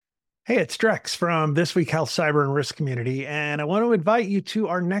Hey, it's Drex from This Week Health Cyber and Risk Community, and I want to invite you to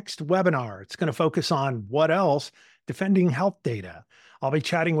our next webinar. It's going to focus on what else? Defending health data. I'll be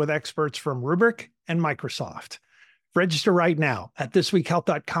chatting with experts from Rubrik and Microsoft. Register right now at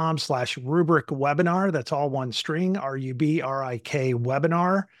thisweekhealth.com/rubric webinar. That's all one string, RUBRIK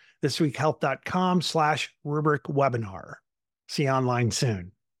webinar, thisweekhealth.com/rubric webinar. See you online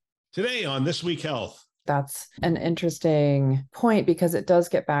soon. Today on This Week Health. That's an interesting point because it does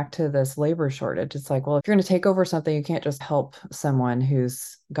get back to this labor shortage. It's like, well, if you're going to take over something, you can't just help someone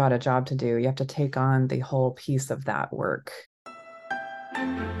who's got a job to do. You have to take on the whole piece of that work.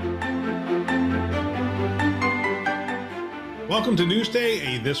 Welcome to Newsday,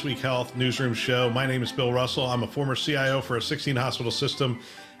 a This Week Health newsroom show. My name is Bill Russell. I'm a former CIO for a 16-hospital system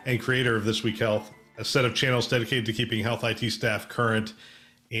and creator of This Week Health, a set of channels dedicated to keeping health IT staff current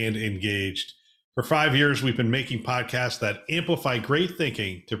and engaged. For 5 years, we've been making podcasts that amplify great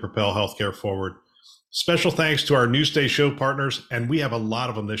thinking to propel healthcare forward. Special thanks to our Newsday show partners, and we have a lot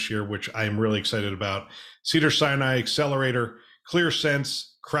of them this year, which I am really excited about. Cedars-Sinai Accelerator,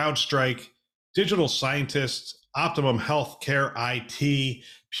 ClearSense, CrowdStrike, Digital Scientists, Optimum Healthcare IT,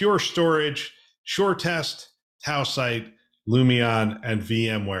 Pure Storage, SureTest, Tausight, Lumion, and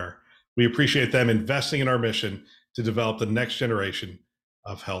VMware. We appreciate them investing in our mission to develop the next generation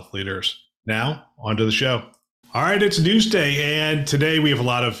of health leaders. Now, on to the show. All right, it's Newsday, and today we have a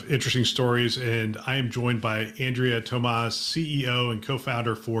lot of interesting stories, and I am joined by Andrea Thomaz, CEO and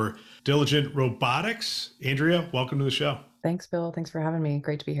co-founder for Diligent Robotics. Andrea, welcome to the show. Thanks, Bill. Thanks for having me.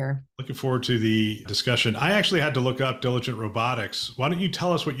 Great to be here. Looking forward to the discussion. I actually had to look up Diligent Robotics. Why don't you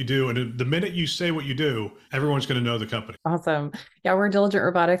tell us what you do? And the minute you say what you do, everyone's going to know the company. Awesome. Yeah, we're Diligent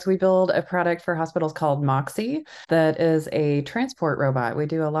Robotics. We build a product for hospitals called Moxie that is a transport robot. We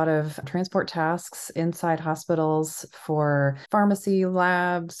do a lot of transport tasks inside hospitals for pharmacy,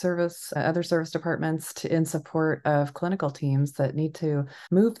 lab, service, other service departments in support of clinical teams that need to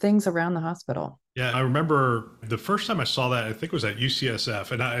move things around the hospital. Yeah, I remember the first time I saw that, I think it was at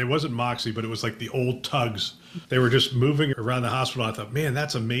UCSF, and it wasn't Moxie, but it was like the old tugs. They were just moving around the hospital. I thought, man,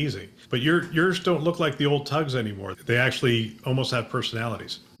 that's amazing. But yours don't look like the old tugs anymore. They actually almost have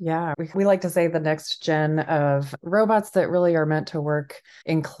personalities. Yeah, we like to say the next gen of robots that really are meant to work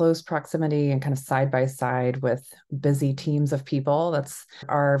in close proximity and kind of side by side with busy teams of people. That's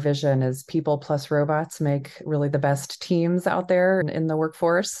our vision, is people plus robots make really the best teams out there in the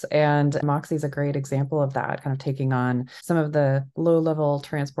workforce. And Moxie is a great example of that, kind of taking on some of the low-level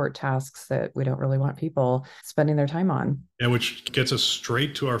transport tasks that we don't really want people spending their time on. Yeah, which gets us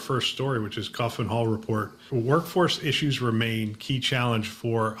straight to our first story, which is Kaufman Hall report. Workforce issues remain key challenge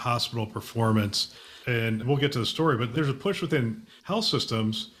for hospital performance. And we'll get to the story, but there's a push within health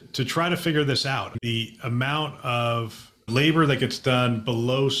systems to try to figure this out. The amount of labor that gets done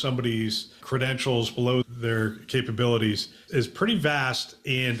below somebody's credentials, below their capabilities, is pretty vast.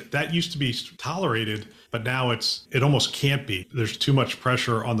 And that used to be tolerated, but now it almost can't be. There's too much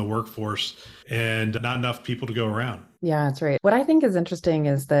pressure on the workforce and not enough people to go around. Yeah, that's right. What I think is interesting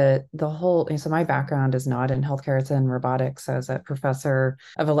is that so my background is not in healthcare, it's in robotics. I was a professor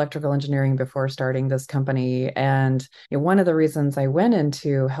of electrical engineering before starting this company. And one of the reasons I went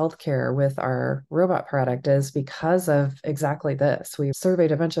into healthcare with our robot product is because of exactly this. We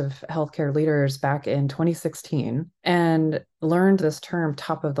surveyed a bunch of healthcare leaders back in 2016 and learned this term,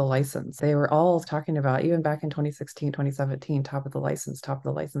 top of the license. They were all talking about, even back in 2016, 2017, top of the license, top of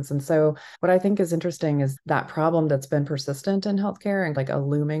the license. And so what I think is interesting is that problem that's been persistent in healthcare and like a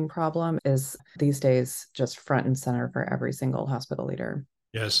looming problem is these days just front and center for every single hospital leader.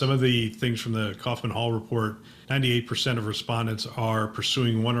 Yeah, some of the things from the Kaufman Hall report, 98% of respondents are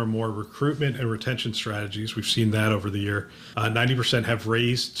pursuing one or more recruitment and retention strategies. We've seen that over the year. 90% have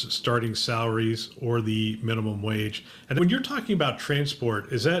raised starting salaries or the minimum wage. And when you're talking about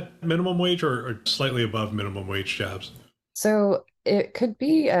transport, is that minimum wage or slightly above minimum wage jobs? So it could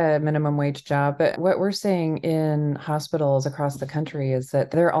be a minimum wage job, but what we're seeing in hospitals across the country is that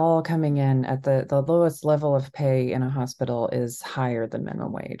they're all coming in at the lowest level of pay in a hospital is higher than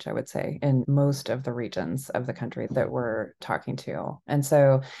minimum wage, I would say, in most of the regions of the country that we're talking to. And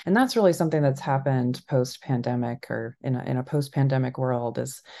that's really something that's happened post-pandemic, or in a post-pandemic world,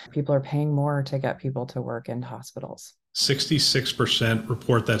 is people are paying more to get people to work in hospitals. 66%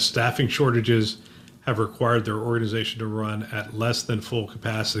 report that staffing shortages have required their organization to run at less than full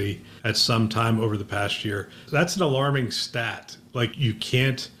capacity at some time over the past year. That's an alarming stat. Like, you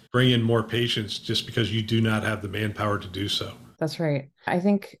can't bring in more patients just because you do not have the manpower to do so. That's right. I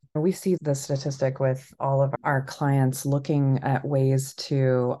think we see the statistic with all of our clients looking at ways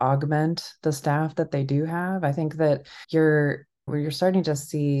to augment the staff that they do have. I think that where you're starting to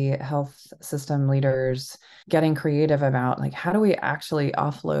see health system leaders getting creative about like, how do we actually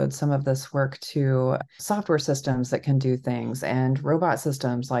offload some of this work to software systems that can do things and robot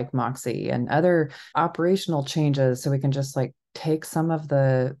systems like Moxie and other operational changes, so we can just like take some of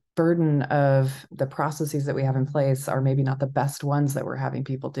the burden of the processes that we have in place are maybe not the best ones that we're having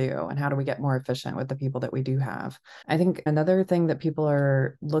people do, and how do we get more efficient with the people that we do have. I think another thing that people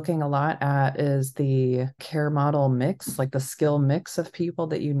are looking a lot at is the care model mix, like the skill mix of people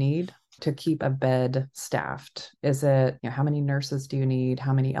that you need to keep a bed staffed. Is it, how many nurses do you need?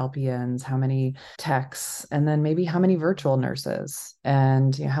 How many LPNs? How many techs? And then maybe how many virtual nurses?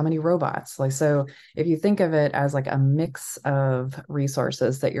 And how many robots? Like, so if you think of it as like a mix of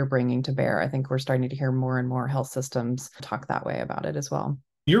resources that you're bringing to bear, I think we're starting to hear more and more health systems talk that way about it as well.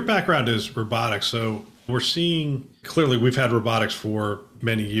 Your background is robotics, so we're seeing clearly we've had robotics for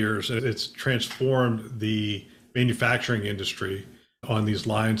many years. It's transformed the manufacturing industry on these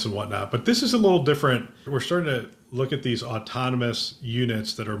lines and whatnot. But this is a little different. We're starting to look at these autonomous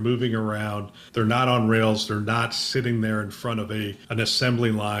units that are moving around. They're not on rails. They're not sitting there in front of an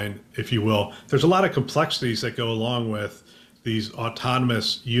assembly line, if you will. There's a lot of complexities that go along with these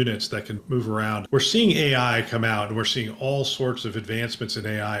autonomous units that can move around. We're seeing AI come out, and we're seeing all sorts of advancements in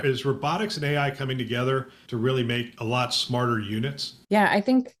AI. Is robotics and AI coming together to really make a lot smarter units? Yeah, I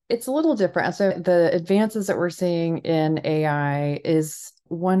think it's a little different. So the advances that we're seeing in AI is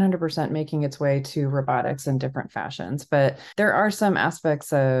 100% making its way to robotics in different fashions. But there are some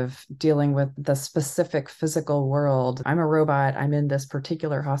aspects of dealing with the specific physical world. I'm a robot. I'm in this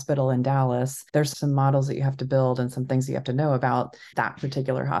particular hospital in Dallas. There's some models that you have to build and some things you have to know about that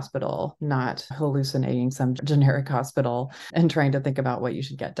particular hospital, not hallucinating some generic hospital and trying to think about what you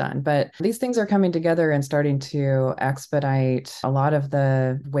should get done. But these things are coming together and starting to expedite a lot of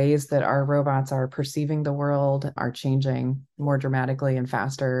the ways that our robots are perceiving the world are changing more dramatically and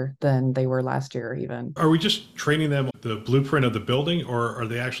faster than they were last year even. Are we just training them the blueprint of the building, or are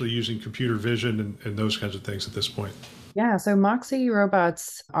they actually using computer vision and those kinds of things at this point? Yeah, so Moxie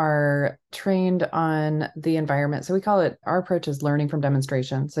robots are trained on the environment. So we call it, our approach is learning from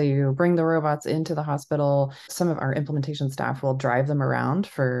demonstration. So you bring the robots into the hospital. Some of our implementation staff will drive them around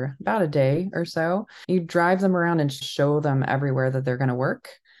for about a day or so. You drive them around and show them everywhere that they're going to work,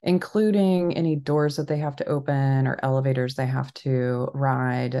 including any doors that they have to open or elevators they have to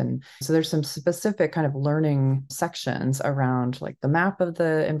ride. And so there's some specific kind of learning sections around like the map of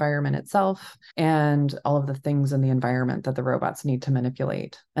the environment itself and all of the things in the environment that the robots need to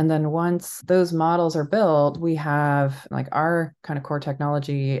manipulate. And then once those models are built, we have like our kind of core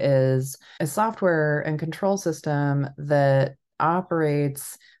technology is a software and control system that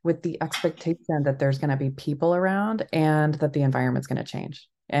operates with the expectation that there's going to be people around and that the environment's going to change.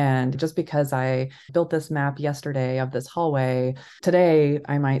 And just because I built this map yesterday of this hallway, today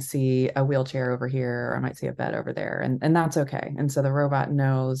I might see a wheelchair over here, or I might see a bed over there, and that's okay. And so the robot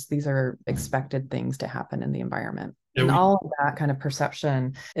knows these are expected things to happen in the environment. Yeah, and all of that kind of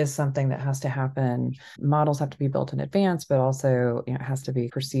perception is something that has to happen. Models have to be built in advance, but also it has to be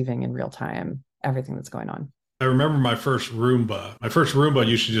perceiving in real time everything that's going on. I remember my first Roomba. My first Roomba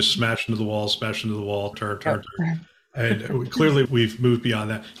used to just smash into the wall, turn. And clearly we've moved beyond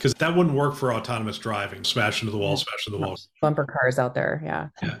that, because that wouldn't work for autonomous driving. Smash into the wall. Bumper cars out there. Yeah.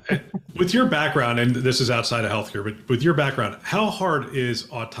 With your background, and this is outside of healthcare, but with your background, how hard is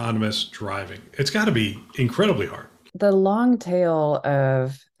autonomous driving? It's got to be incredibly hard. The long tail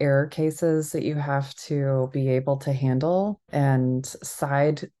of error cases that you have to be able to handle and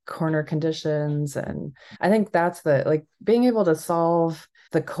side corner conditions. And I think that's being able to solve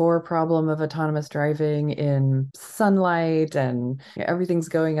the core problem of autonomous driving in sunlight and everything's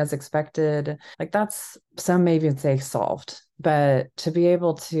going as expected. Like that's, some may even say solved. But to be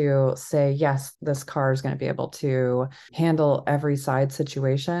able to say, yes, this car is going to be able to handle every side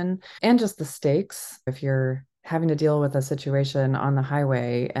situation and just the stakes. If you're having to deal with a situation on the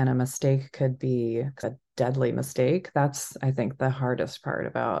highway and a mistake could be a deadly mistake, that's, I think, the hardest part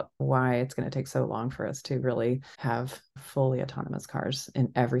about why it's going to take so long for us to really have fully autonomous cars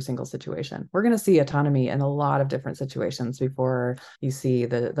in every single situation. We're going to see autonomy in a lot of different situations before you see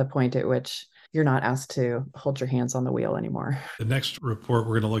the point at which you're not asked to hold your hands on the wheel anymore. The next report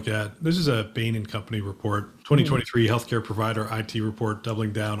we're going to look at, this is a Bain and Company report, 2023 Healthcare Provider IT Report,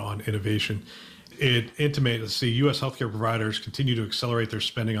 doubling down on innovation. It intimates the U.S. healthcare providers continue to accelerate their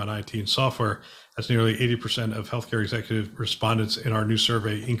spending on IT and software, as nearly 80% of healthcare executive respondents in our new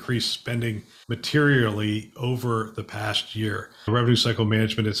survey increased spending materially over the past year. Revenue cycle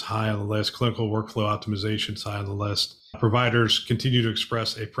management is high on the list. Clinical workflow optimization is high on the list. Providers continue to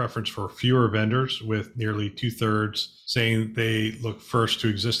express a preference for fewer vendors, with nearly 2/3 saying they look first to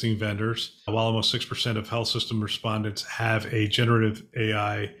existing vendors, while almost 6% of health system respondents have a generative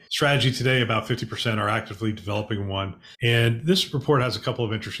AI strategy today. About 50% are actively developing one. And this report has a couple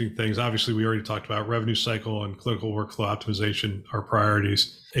of interesting things. Obviously, we already talked about revenue cycle and clinical workflow optimization are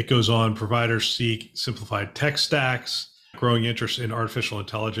priorities. It goes on, providers seek simplified tech stacks, growing interest in artificial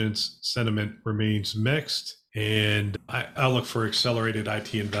intelligence, sentiment remains mixed, and I look for accelerated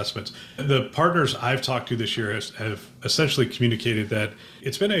IT investments. The partners I've talked to this year have essentially communicated that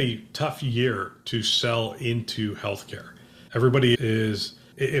it's been a tough year to sell into healthcare. Everybody is,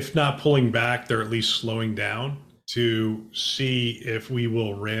 if not pulling back, they're at least slowing down to see if we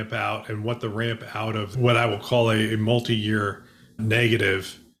will ramp out, and what the ramp out of what I will call a multi-year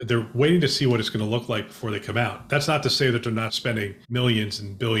negative. They're waiting to see what it's going to look like before they come out. That's not to say that they're not spending millions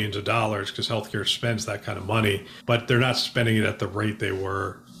and billions of dollars, because healthcare spends that kind of money, but they're not spending it at the rate they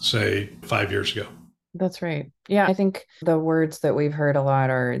were, say, 5 years ago. That's right. Yeah, I think the words that we've heard a lot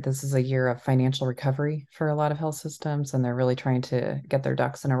are, this is a year of financial recovery for a lot of health systems, and they're really trying to get their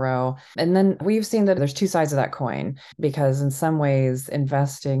ducks in a row. And then we've seen that there's two sides of that coin, because in some ways,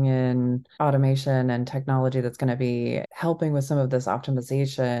 investing in automation and technology that's going to be helping with some of this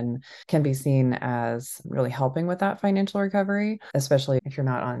optimization can be seen as really helping with that financial recovery, especially if you're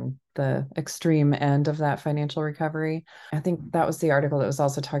not on the extreme end of that financial recovery. I think that was the article that was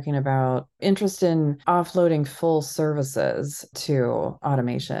also talking about interest in offloading full services to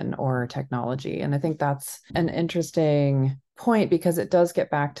automation or technology. And I think that's an interesting point, because it does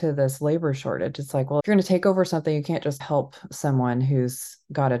get back to this labor shortage. It's like, well, if you're going to take over something, you can't just help someone who's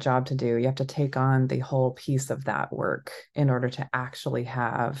got a job to do. You have to take on the whole piece of that work in order to actually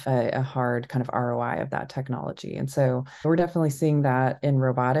have a hard kind of ROI of that technology. And so we're definitely seeing that in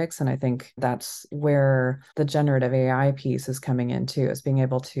robotics. And I think that's where the generative AI piece is coming in too, is being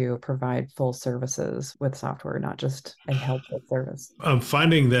able to provide full services with software, not just a helpful service. I'm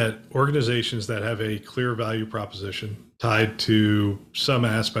finding that organizations that have a clear value proposition tied to some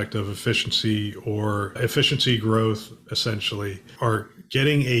aspect of efficiency or efficiency growth, essentially, are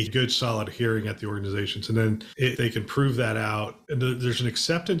getting a good solid hearing at the organizations. And then if they can prove that out, and there's an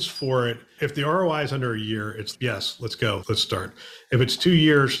acceptance for it. If the ROI is under a year, it's yes, let's go, let's start. If it's 2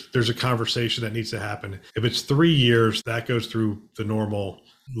 years, there's a conversation that needs to happen. If it's 3 years, that goes through the normal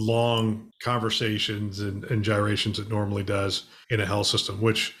long conversations and gyrations it normally does in a health system,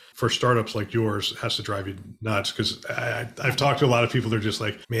 which for startups like yours has to drive you nuts. Because I've talked to a lot of people, they're just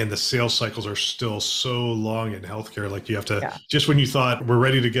like, man, the sales cycles are still so long in healthcare. Like you have to, just when you thought we're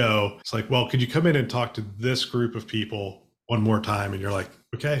ready to go, it's like, well, could you come in and talk to this group of people one more time? And you're like,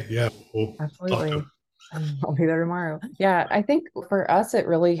 okay, yeah, we'll absolutely talk to them. I'll be there tomorrow. Yeah, I think for us, it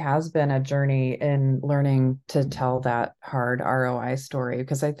really has been a journey in learning to tell that hard ROI story,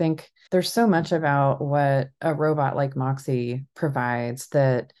 because I think there's so much about what a robot like Moxie provides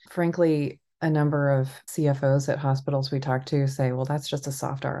that, frankly, a number of CFOs at hospitals we talk to say, well, that's just a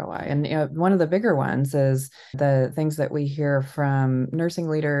soft ROI. And one of the bigger ones is the things that we hear from nursing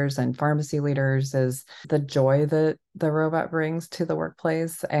leaders and pharmacy leaders is the joy that the robot brings to the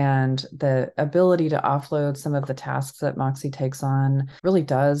workplace, and the ability to offload some of the tasks that Moxie takes on really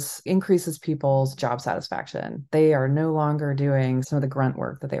does increases people's job satisfaction. They are no longer doing some of the grunt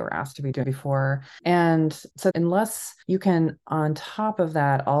work that they were asked to be doing before. And so unless you can, on top of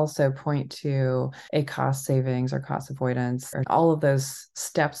that, also point to a cost savings or cost avoidance, or all of those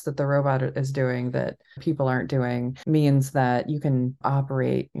steps that the robot is doing that people aren't doing, means that you can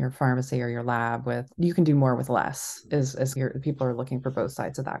operate your pharmacy or your lab with, you can do more with less. People are looking for both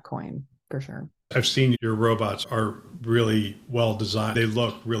sides of that coin, for sure. I've seen your robots are really well designed. They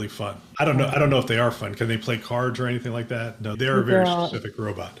look really fun. I don't know if they are fun. Can they play cards or anything like that? No, they're a very specific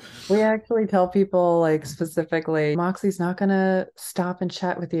robot. We actually tell people, like, specifically, Moxie's not going to stop and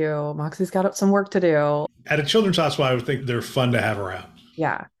chat with you. Moxie's got some work to do. At a children's hospital, I would think they're fun to have around.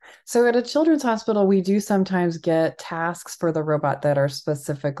 Yeah. So at a children's hospital, we do sometimes get tasks for the robot that are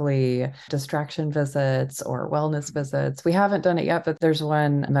specifically distraction visits or wellness visits. We haven't done it yet, but there's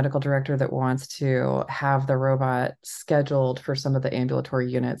one medical director that wants to have the robot scheduled for some of the ambulatory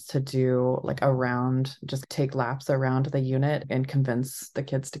units to do like just take laps around the unit and convince the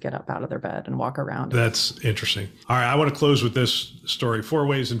kids to get up out of their bed and walk around. That's interesting. All right. I want to close with this story. 4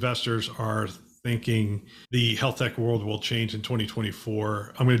 ways investors are thinking the health tech world will change in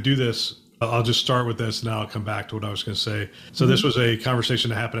 2024. I'm going to do this. I'll just start with this and now I'll come back to what I was going to say. So this was a conversation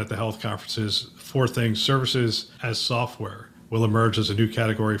that happened at the health conferences. 4 things: services as software, will emerge as a new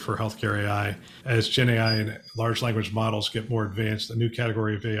category for healthcare AI. As Gen AI and large language models get more advanced, a new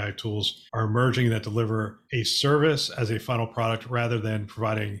category of AI tools are emerging that deliver a service as a final product rather than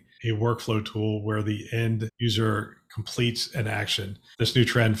providing a workflow tool where the end user completes an action. This new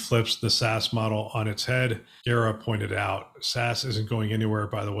trend flips the SaaS model on its head. Gara pointed out, SaaS isn't going anywhere,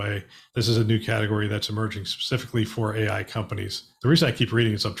 by the way. This is a new category that's emerging specifically for AI companies. The reason I keep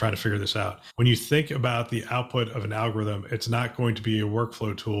reading is I'm trying to figure this out. When you think about the output of an algorithm, it's not going to be a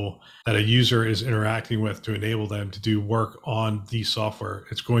workflow tool that a user is interacting with to enable them to do work on the software.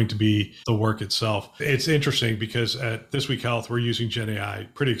 It's going to be the work itself. It's interesting because at This Week Health, we're using Gen AI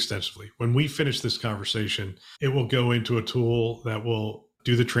pretty extensively. When we finish this conversation, it will go into a tool that will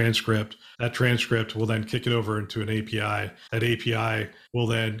do the transcript. That transcript will then kick it over into an API. That API will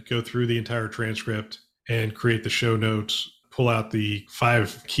then go through the entire transcript and create the show notes, pull out the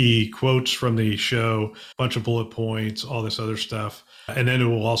 5 key quotes from the show, bunch of bullet points, all this other stuff. And then it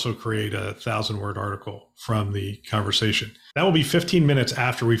will also create a 1,000-word article from the conversation. That will be 15 minutes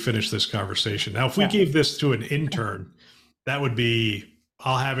after we finish this conversation. Now, if we gave this to an intern, that would be,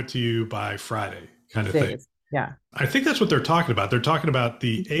 I'll have it to you by Friday kind of thing. Yeah. I think that's what they're talking about. They're talking about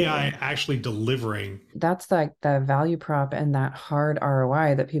the AI actually delivering. That's like the value prop and that hard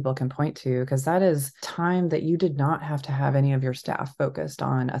ROI that people can point to, because that is time that you did not have to have any of your staff focused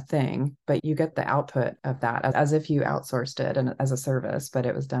on a thing, but you get the output of that as if you outsourced it and as a service, but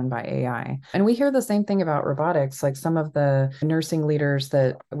it was done by AI. And we hear the same thing about robotics, like some of the nursing leaders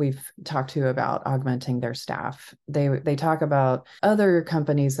that we've talked to about augmenting their staff. They talk about other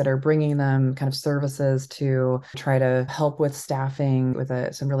companies that are bringing them kind of services to try to help with staffing with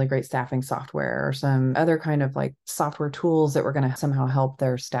some really great staffing software or some other kind of like software tools that were going to somehow help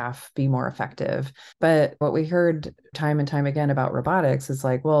their staff be more effective. But what we heard time and time again about robotics is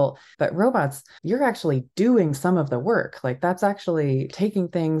like, well, but robots, you're actually doing some of the work. Like that's actually taking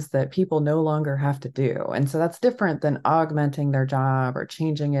things that people no longer have to do. And so that's different than augmenting their job or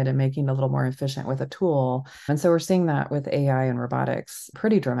changing it and making it a little more efficient with a tool. And so we're seeing that with AI and robotics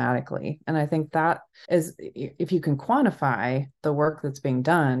pretty dramatically. And I think that is, if you can quantify the work that's being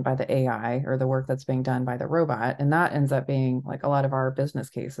done by the AI or the work that's being done by the robot, and that ends up being like a lot of our business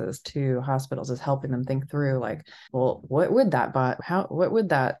cases to hospitals is helping them think through like, well, what would that what would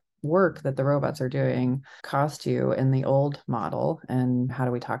that work that the robots are doing cost you in the old model, and how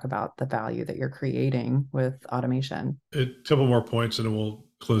do we talk about the value that you're creating with automation? A couple more points and then we'll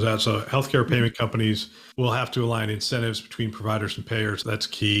close out. So healthcare payment companies will have to align incentives between providers and payers. That's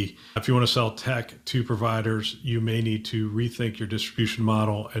key. If you want to sell tech to providers, you may need to rethink your distribution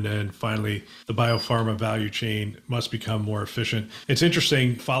model. And then finally, the biopharma value chain must become more efficient. It's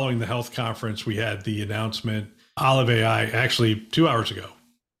interesting, following the health conference, we had the announcement, Olive AI, actually 2 hours ago.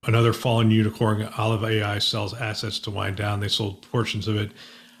 Another fallen unicorn, Olive AI, sells assets to wind down. They sold portions of it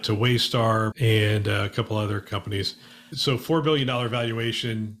to Waystar and a couple other companies. So $4 billion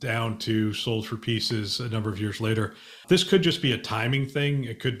valuation down to sold for pieces a number of years later. This could just be a timing thing.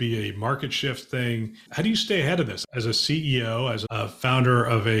 It could be a market shift thing. How do you stay ahead of this? As a CEO, as a founder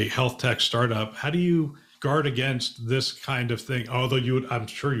of a health tech startup, how do you guard against this kind of thing? Although I'm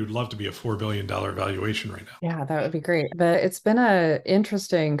sure you'd love to be a $4 billion valuation right now. Yeah, that would be great. But it's been an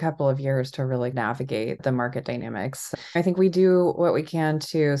interesting couple of years to really navigate the market dynamics. I think we do what we can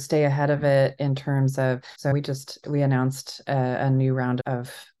to stay ahead of it in terms of, so we announced a new round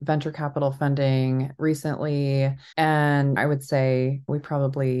of venture capital funding recently. And I would say we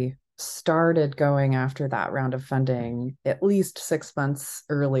probably started going after that round of funding at least 6 months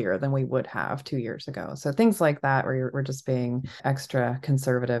earlier than we would have 2 years ago. So things like that, where we're just being extra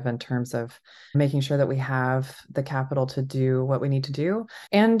conservative in terms of making sure that we have the capital to do what we need to do.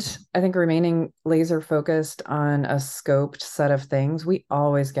 And I think remaining laser focused on a scoped set of things. We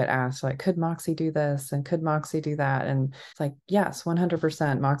always get asked, like, could Moxie do this? And could Moxie do that? And it's like, yes,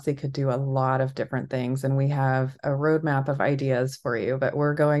 100% Moxie could do a lot of different things. And we have a roadmap of ideas for you, but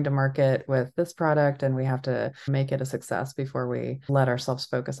we're going to market with this product and we have to make it a success before we let ourselves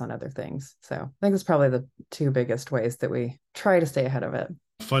focus on other things. So I think it's probably the 2 biggest ways that we try to stay ahead of it.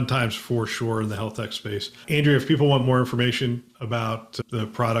 Fun times for sure in the health tech space. Andrea, if people want more information about the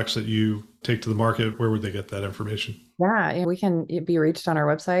products that you take to the market, where would they get that information? Yeah, we can be reached on our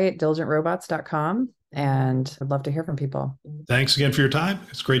website, diligentrobots.com, and I'd love to hear from people. Thanks again for your time.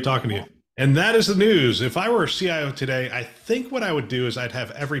 It's great talking to you. And that is the news. If I were a CIO today, I think what I would do is I'd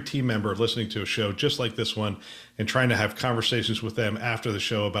have every team member listening to a show just like this one and trying to have conversations with them after the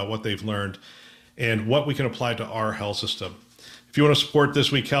show about what they've learned and what we can apply to our health system. If you want to support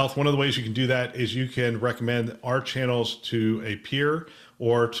This Week Health, one of the ways you can do that is you can recommend our channels to a peer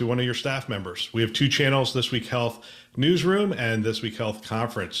or to one of your staff members. We have 2 channels, This Week Health Newsroom and This Week Health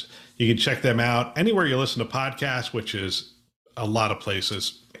Conference. You can check them out anywhere you listen to podcasts, which is a lot of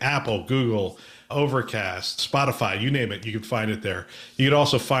places. Apple, Google, Overcast, Spotify, you name it, you can find it there. You can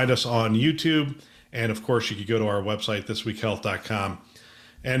also find us on YouTube. And of course, you could go to our website, thisweekhealth.com.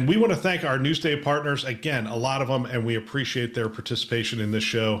 And we want to thank our Newsday partners, again, a lot of them, and we appreciate their participation in this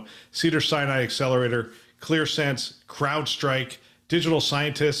show. Cedars-Sinai Accelerator, ClearSense, CrowdStrike, Digital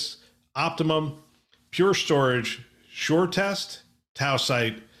Scientists, Optimum, Pure Storage, SureTest,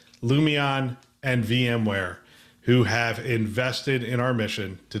 Tausight, Lumion, and VMware, who have invested in our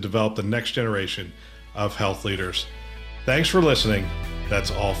mission to develop the next generation of health leaders. Thanks for listening.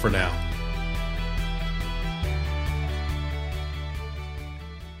 That's all for now.